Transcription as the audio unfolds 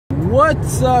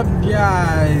What's up,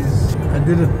 guys? I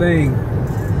did a thing.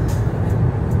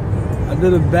 I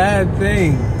did a bad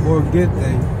thing, or a good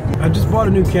thing. I just bought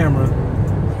a new camera.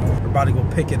 We're about to go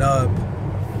pick it up,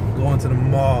 go into the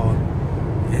mall,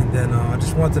 and then I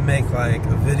just want to make like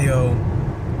a video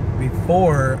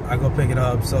before I go pick it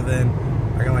up, so then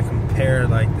I can like compare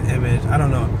like the image. I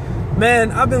don't know,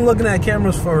 man. I've been looking at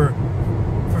cameras for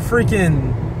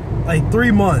freaking like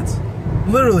 3 months,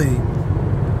 literally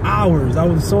hours. I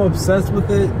was so obsessed with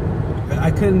it.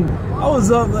 I couldn't. I was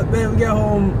up, like, man. We got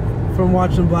home from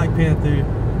watching Black Panther,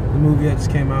 the movie that just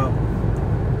came out,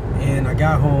 and I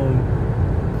got home,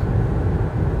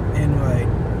 and like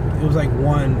it was like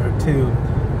 1 or 2.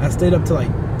 I stayed up to like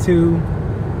 2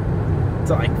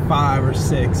 to like 5 or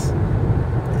 6,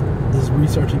 just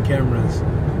researching cameras.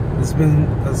 It's been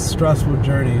a stressful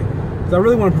journey. So I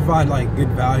really want to provide like good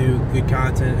value, good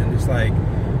content, and just like,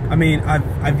 I mean,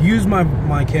 I've used my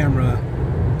camera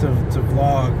to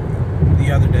vlog the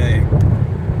other day.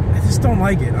 I just don't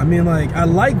like it. I mean, like, I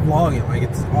like vlogging, like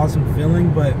it's an awesome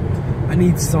feeling, but I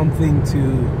need something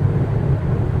to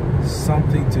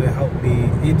help me.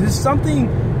 Just something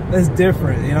that's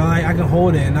different, you know. I can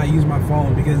hold it and not use my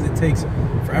phone because it takes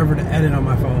forever to edit on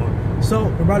my phone. So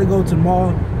we're about to go to the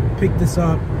mall, pick this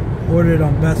up, order it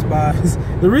on Best Buy.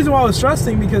 The reason why I was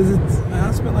stressing because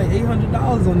I spent like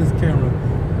 $800 on this camera.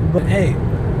 But hey,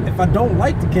 if I don't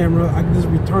like the camera, I can just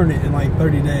return it in like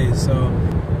 30 days. So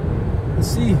let's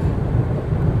see.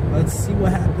 Let's see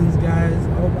what happens, guys.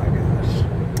 Oh my gosh.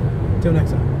 Till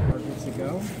next time. We're good to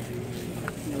go.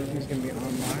 Everything's gonna be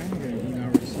online. You're gonna email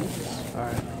receipts.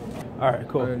 Alright. Alright,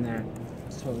 cool. Other than that,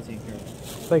 it's totally taken care of.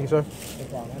 Thank you, sir. No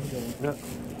problem. Have a good one.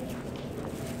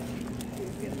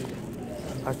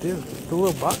 Yep. I do. It's a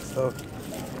little box though.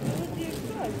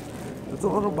 It's a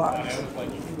little box.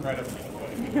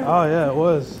 Oh yeah, it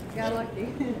was. Got lucky.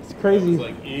 It's crazy. It's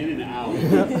like in and out.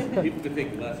 People could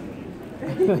take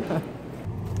lessons.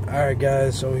 Alright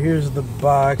guys, so here's the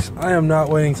box. I am not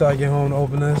waiting till I get home to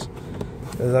open this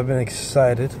because I've been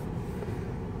excited.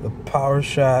 The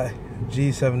PowerShot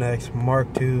G7x Mark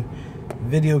II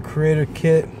video creator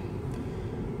kit.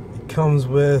 It comes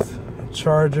with a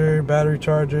charger, battery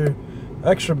charger,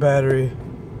 extra battery,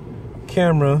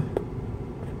 camera,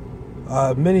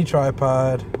 mini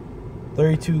tripod,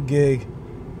 32 gig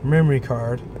memory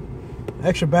card,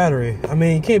 extra battery. I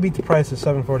mean, you can't beat the price of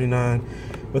 $749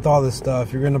 with all this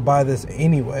stuff. You're gonna buy this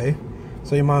anyway,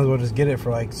 so you might as well just get it for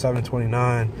like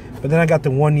 $729. But then I got the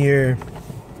 1 year.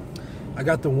 I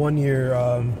got the 1 year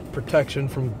protection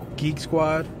from Geek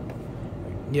Squad.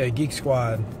 Yeah, Geek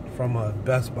Squad from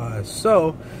Best Buy.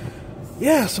 So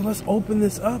yeah, so let's open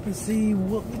this up and see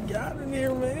what we got in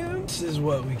here, man. This is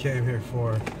what we came here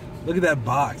for. Look at that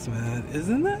box, man.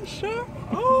 Isn't that sharp?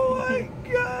 Oh my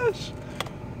gosh.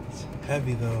 It's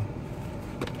heavy though.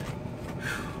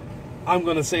 I'm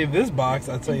gonna save this box,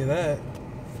 I'll tell you that.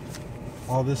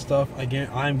 All this stuff, again,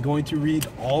 I'm going to read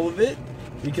all of it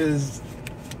because,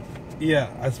 yeah,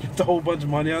 I spent a whole bunch of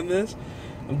money on this.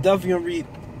 I'm definitely gonna read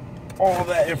all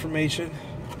that information,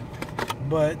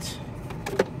 but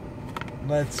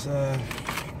let's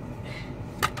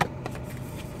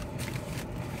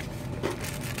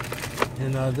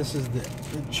and this is the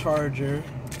charger.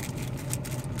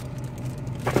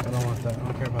 I don't want that. I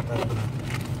don't care about that for now.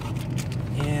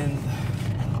 And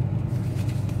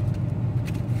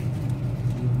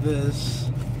this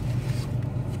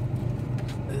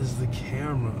is the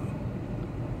camera.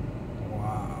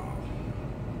 Wow.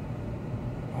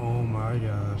 Oh my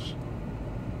gosh.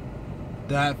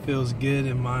 That feels good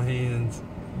in my hands.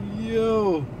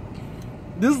 Yo,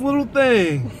 this little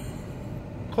thing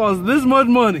costs this much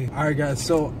money. Alright guys,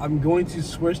 so I'm going to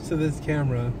switch to this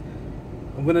camera.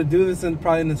 I'm gonna do this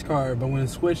probably in this car, but I'm gonna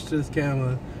switch to this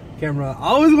camera. I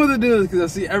always want to do this because I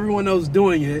see everyone else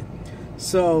doing it.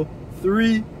 So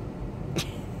 3,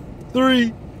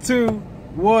 2,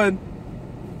 1.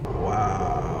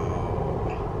 Wow.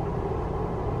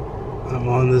 I'm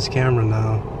on this camera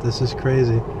now. This is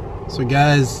crazy. So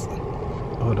guys,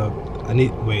 hold up.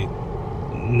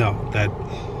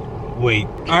 Wait.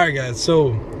 Alright guys,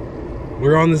 so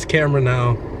we're on this camera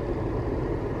now.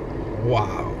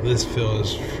 Wow, this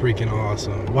feels freaking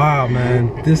awesome. Wow,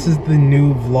 man, this is the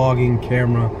new vlogging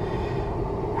camera.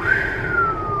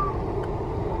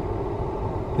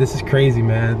 This is crazy,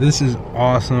 man. This is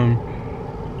awesome.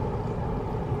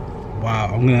 Wow,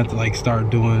 I'm gonna have to like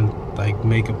start doing like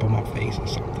makeup on my face or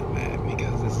something, man,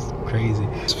 because this is crazy.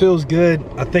 This feels good.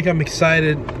 I think I'm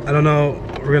excited. I don't know.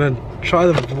 We're gonna try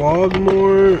to vlog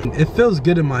more. It feels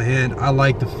good in my hand. I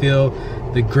like the feel,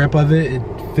 the grip of it. It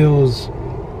feels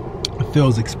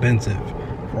expensive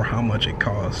for how much it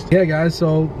costs. Yeah, guys,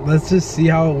 so let's just see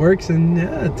how it works and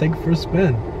yeah, take it for a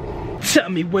spin. Tell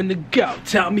me when to go.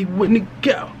 Tell me when to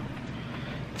go.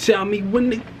 Tell me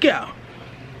when to go.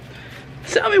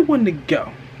 Tell me when to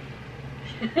go.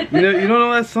 You don't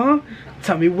know that song?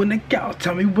 Tell me when to go.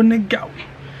 Tell me when to go.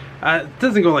 It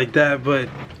doesn't go like that, but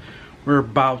we're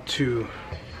about to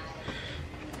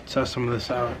test some of this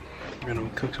out. We're gonna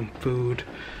cook some food.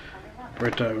 We're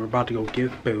about to go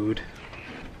get food.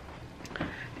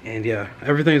 And yeah,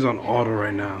 everything's on auto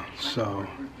right now, so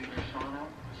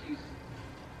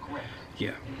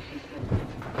yeah.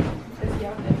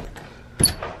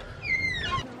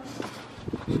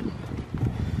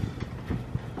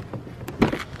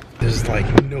 There's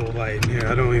like no light in here.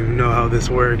 I don't even know how this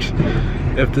works.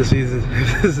 If this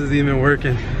is even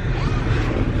working.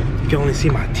 You can only see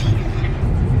my teeth.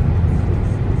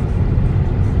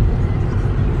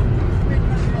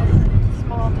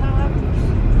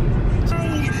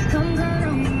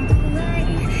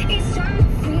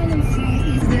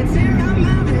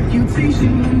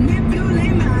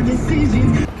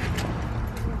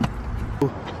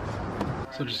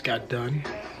 So just got done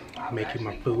making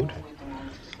my food.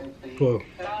 Well,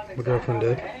 my girlfriend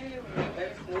did.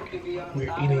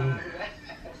 We're eating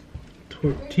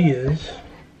tortillas.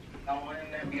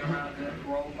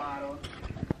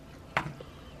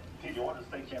 You want to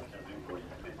stay champion,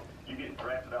 you get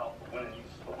drafted out for winning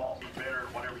football. Be better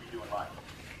whatever you do in life.